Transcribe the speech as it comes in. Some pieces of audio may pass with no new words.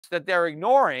that they're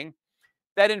ignoring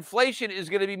that inflation is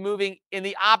going to be moving in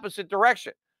the opposite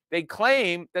direction. They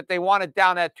claim that they want it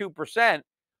down at 2%.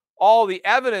 All the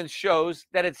evidence shows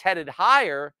that it's headed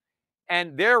higher,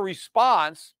 and their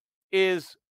response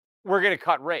is, we're going to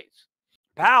cut rates.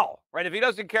 Powell, right? If he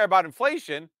doesn't care about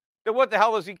inflation, then what the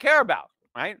hell does he care about,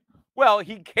 right? Well,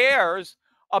 he cares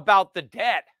about the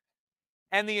debt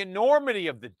and the enormity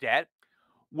of the debt.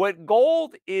 What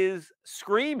gold is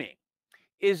screaming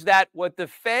is that what the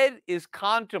Fed is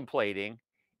contemplating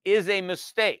is a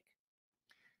mistake,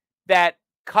 that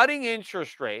cutting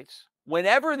interest rates,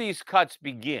 whenever these cuts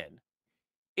begin,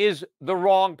 is the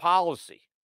wrong policy.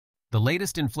 The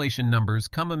latest inflation numbers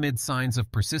come amid signs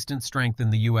of persistent strength in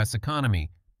the U.S. economy,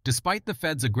 despite the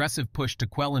Fed's aggressive push to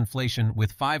quell inflation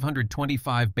with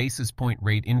 525 basis point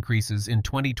rate increases in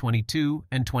 2022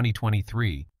 and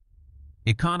 2023.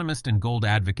 Economist and gold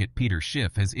advocate Peter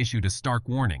Schiff has issued a stark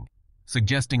warning,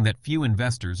 suggesting that few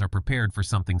investors are prepared for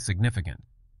something significant.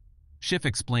 Schiff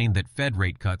explained that Fed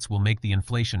rate cuts will make the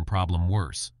inflation problem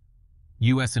worse.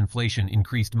 U.S. inflation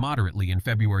increased moderately in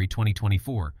February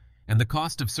 2024, and the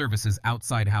cost of services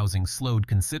outside housing slowed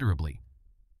considerably.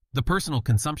 The personal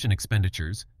consumption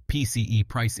expenditures, PCE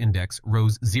price index,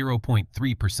 rose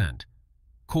 0.3%.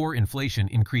 Core inflation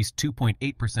increased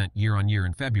 2.8% year-on-year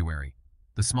in February,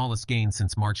 the smallest gain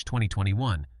since March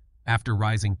 2021, after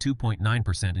rising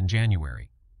 2.9% in January.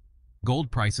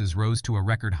 Gold prices rose to a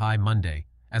record high Monday,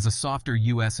 as a softer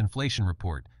U.S. inflation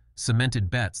report cemented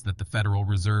bets that the Federal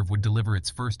Reserve would deliver its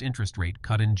first interest rate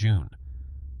cut in June.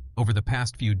 Over the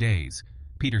past few days,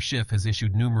 Peter Schiff has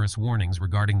issued numerous warnings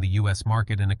regarding the U.S.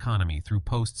 market and economy through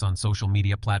posts on social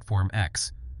media platform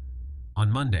X. On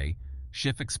Monday,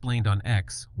 Schiff explained on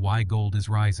X why gold is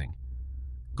rising.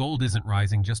 Gold isn't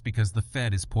rising just because the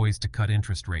Fed is poised to cut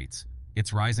interest rates.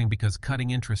 It's rising because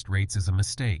cutting interest rates is a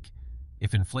mistake.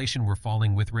 If inflation were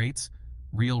falling with rates,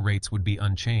 real rates would be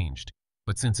unchanged.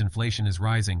 But since inflation is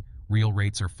rising, real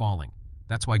rates are falling.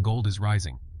 That's why gold is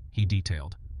rising, he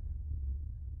detailed.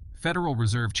 Federal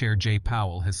Reserve Chair Jay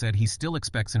Powell has said he still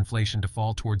expects inflation to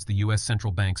fall towards the U.S.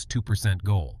 Central Bank's 2%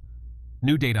 goal.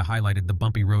 New data highlighted the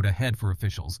bumpy road ahead for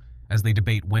officials as they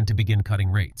debate when to begin cutting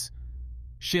rates.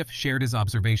 Schiff shared his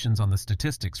observations on the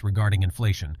statistics regarding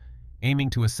inflation,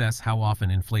 aiming to assess how often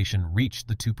inflation reached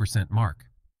the 2% mark.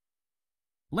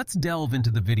 Let's delve into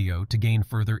the video to gain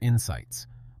further insights.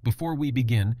 Before we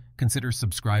begin, consider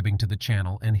subscribing to the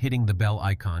channel and hitting the bell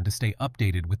icon to stay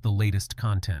updated with the latest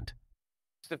content.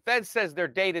 The Fed says they're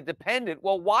data dependent.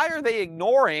 Well, why are they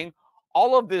ignoring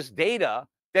all of this data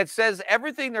that says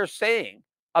everything they're saying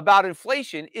about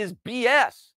inflation is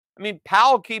BS? I mean,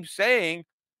 Powell keeps saying,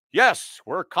 yes,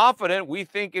 we're confident. We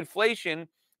think inflation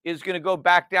is going to go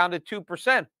back down to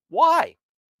 2%. Why?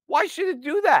 Why should it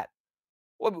do that?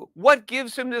 What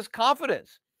gives him this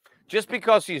confidence? Just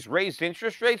because he's raised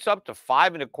interest rates up to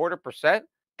 5.25%?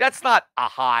 That's not a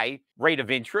high rate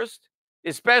of interest,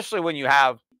 especially when you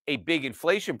have a big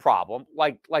inflation problem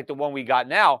like the one we got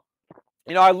now.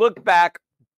 You know, I look back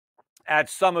at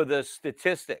some of the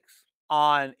statistics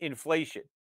on inflation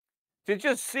to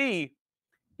just see,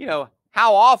 you know,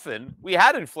 how often we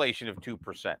had inflation of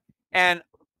 2%. And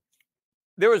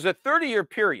there was a 30-year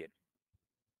period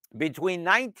between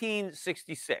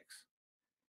 1966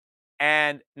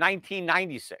 and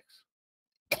 1996.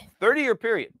 30-year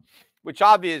period, which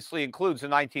obviously includes the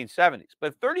 1970s,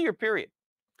 but 30-year period.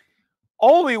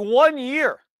 Only 1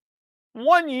 year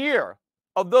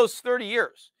of those 30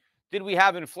 years did we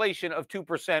have inflation of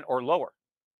 2% or lower.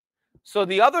 So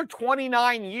the other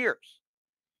 29 years,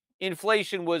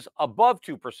 inflation was above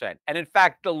 2%. And in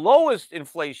fact, the lowest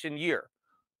inflation year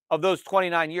of those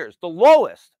 29 years, the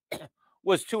lowest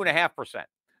was 2.5%.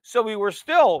 So we were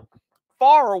still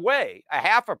far away.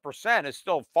 0.5% is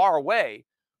still far away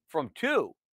from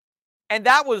 2. And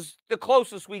that was the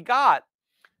closest we got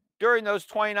during those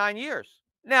 29 years.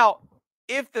 Now,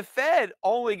 if the Fed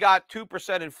only got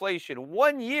 2% inflation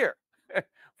 1 year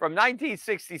from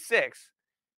 1966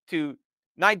 to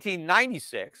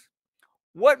 1996,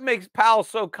 what makes Powell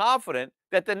so confident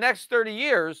that the next 30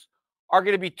 years are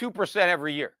going to be 2%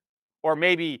 every year? Or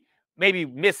maybe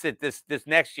miss it this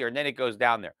next year and then it goes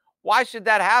down there. Why should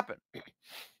that happen?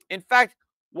 In fact,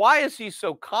 why is he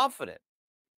so confident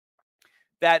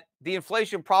that the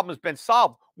inflation problem has been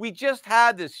solved? We just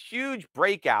had this huge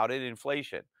breakout in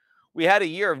inflation. We had a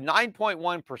year of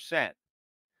 9.1%.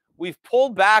 We've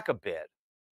pulled back a bit,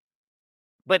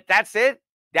 but that's it.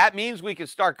 That means we can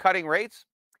start cutting rates.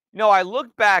 No, I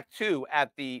look back too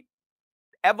at the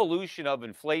evolution of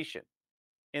inflation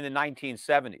in the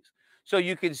 1970s. So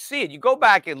you can see it. You go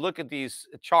back and look at these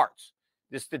charts,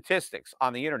 the statistics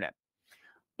on the internet.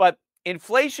 But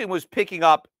Inflation was picking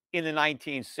up in the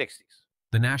 1960s.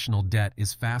 The national debt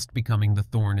is fast becoming the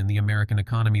thorn in the American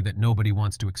economy that nobody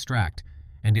wants to extract,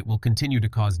 and it will continue to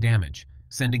cause damage,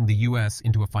 sending the U.S.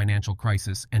 into a financial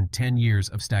crisis and 10 years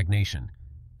of stagnation.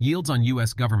 Yields on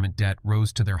U.S. government debt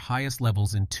rose to their highest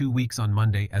levels in 2 weeks on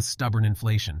Monday as stubborn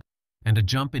inflation, and a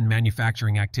jump in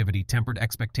manufacturing activity tempered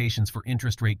expectations for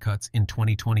interest rate cuts in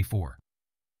 2024.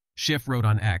 Schiff wrote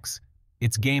on X,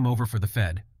 "It's game over for the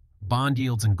Fed. Bond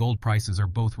yields and gold prices are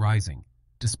both rising.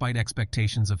 Despite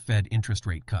expectations of Fed interest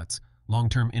rate cuts,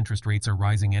 long-term interest rates are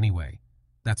rising anyway.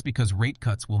 That's because rate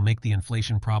cuts will make the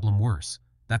inflation problem worse.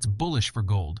 That's bullish for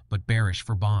gold, but bearish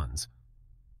for bonds."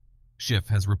 Schiff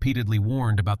has repeatedly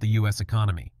warned about the U.S.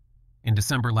 economy. In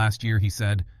December last year, he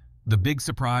said, "The big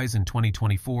surprise in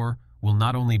 2024 will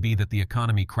not only be that the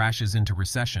economy crashes into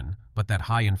recession, but that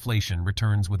high inflation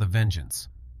returns with a vengeance."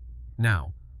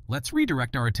 Now, let's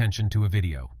redirect our attention to a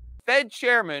video. Fed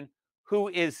chairman who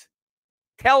is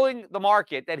telling the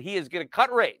market that he is going to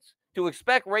cut rates, to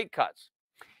expect rate cuts,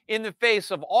 in the face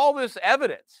of all this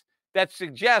evidence that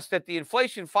suggests that the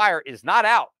inflation fire is not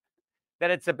out,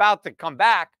 that it's about to come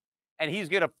back, and he's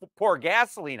going to pour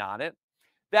gasoline on it,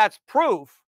 that's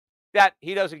proof that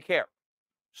he doesn't care.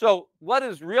 So what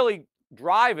is really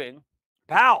driving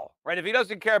Powell, right? If he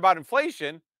doesn't care about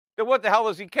inflation, then what the hell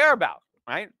does he care about,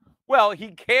 right? Well,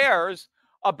 he cares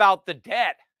about the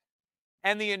debt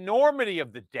and the enormity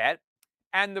of the debt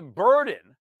and the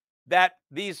burden that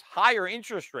these higher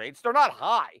interest rates, they're not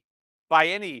high by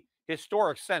any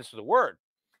historic sense of the word.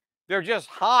 They're just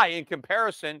high in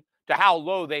comparison to how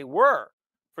low they were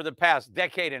for the past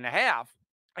decade and a half.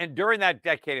 And during that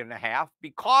decade and a half,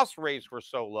 because rates were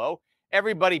so low,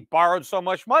 everybody borrowed so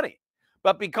much money.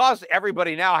 But because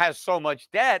everybody now has so much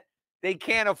debt, they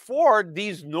can't afford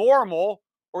these normal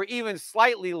or even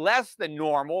slightly less than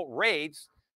normal rates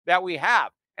that we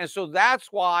have. And so that's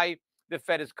why the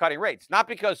Fed is cutting rates, not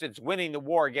because it's winning the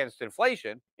war against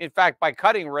inflation. In fact, by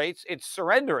cutting rates, it's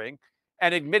surrendering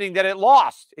and admitting that it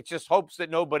lost. It just hopes that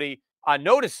nobody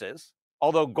notices,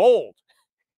 although gold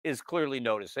is clearly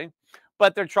noticing.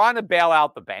 But they're trying to bail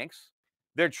out the banks.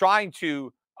 They're trying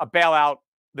to bail out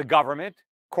the government,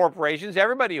 corporations,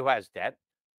 everybody who has debt.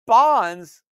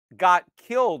 Bonds got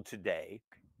killed today,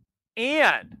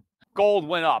 and gold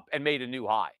went up and made a new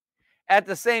high. At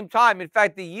the same time, in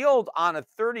fact, the yield on a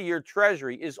 30-year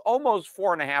Treasury is almost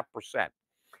 4.5%.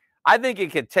 I think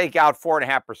it could take out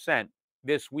 4.5%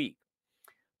 this week.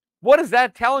 What is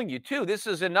that telling you, too? This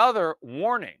is another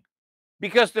warning,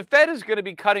 because the Fed is going to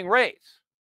be cutting rates.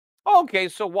 Okay,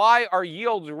 so why are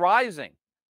yields rising?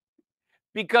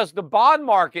 Because the bond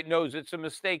market knows it's a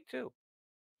mistake, too.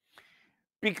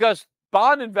 Because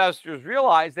bond investors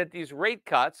realize that these rate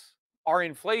cuts are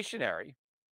inflationary,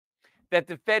 that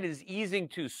the Fed is easing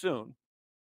too soon,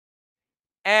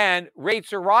 and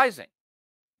rates are rising.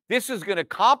 This is going to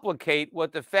complicate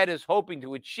what the Fed is hoping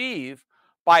to achieve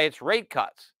by its rate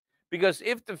cuts. Because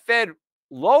if the Fed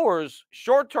lowers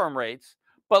short-term rates,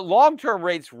 but long-term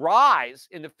rates rise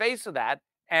in the face of that,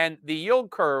 and the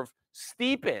yield curve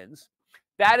steepens,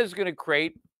 that is going to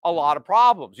create a lot of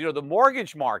problems. You know, the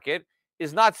mortgage market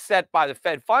is not set by the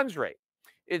Fed funds rate.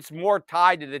 It's more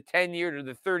tied to the 10-year to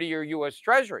the 30-year U.S.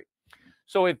 Treasury.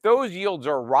 So if those yields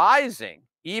are rising,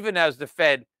 even as the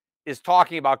Fed is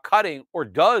talking about cutting or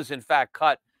does in fact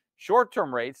cut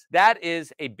short-term rates, that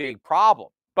is a big problem.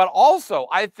 But also,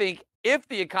 I think if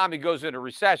the economy goes into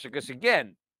recession, because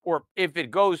again, or if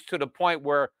it goes to the point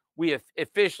where we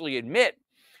officially admit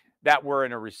that we're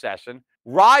in a recession,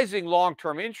 rising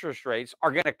long-term interest rates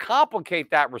are going to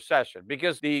complicate that recession,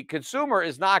 because the consumer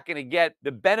is not going to get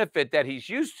the benefit that he's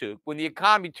used to. When the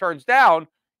economy turns down,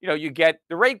 you get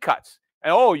the rate cuts.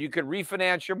 And you can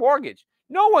refinance your mortgage.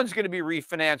 No one's going to be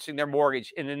refinancing their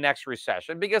mortgage in the next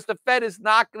recession, because the Fed is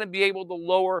not going to be able to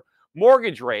lower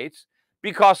mortgage rates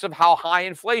because of how high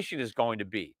inflation is going to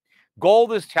be.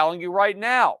 Gold is telling you right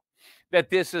now that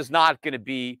this is not going to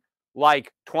be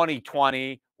like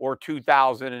 2020 or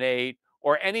 2008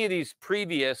 or any of these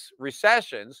previous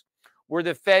recessions where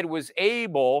the Fed was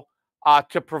able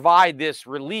to provide this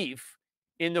relief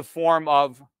in the form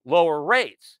of lower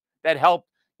rates that helped,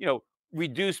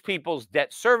 reduce people's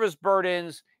debt service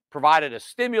burdens, provided a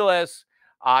stimulus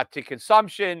to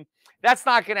consumption. That's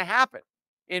not going to happen.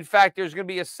 In fact, there's going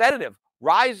to be a sedative,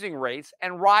 rising rates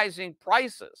and rising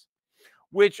prices,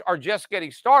 which are just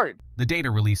getting started. The data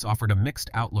release offered a mixed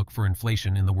outlook for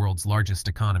inflation in the world's largest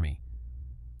economy.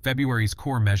 February's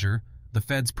core measure, the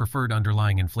Fed's preferred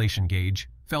underlying inflation gauge,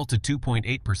 fell to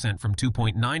 2.8% from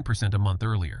 2.9% a month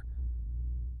earlier.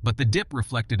 But the dip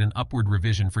reflected an upward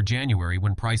revision for January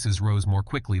when prices rose more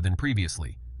quickly than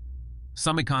previously.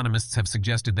 Some economists have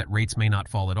suggested that rates may not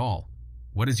fall at all.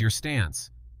 What is your stance?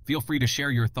 Feel free to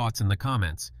share your thoughts in the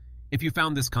comments. If you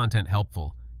found this content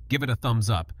helpful, give it a thumbs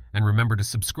up and remember to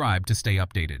subscribe to stay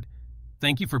updated.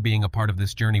 Thank you for being a part of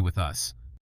this journey with us.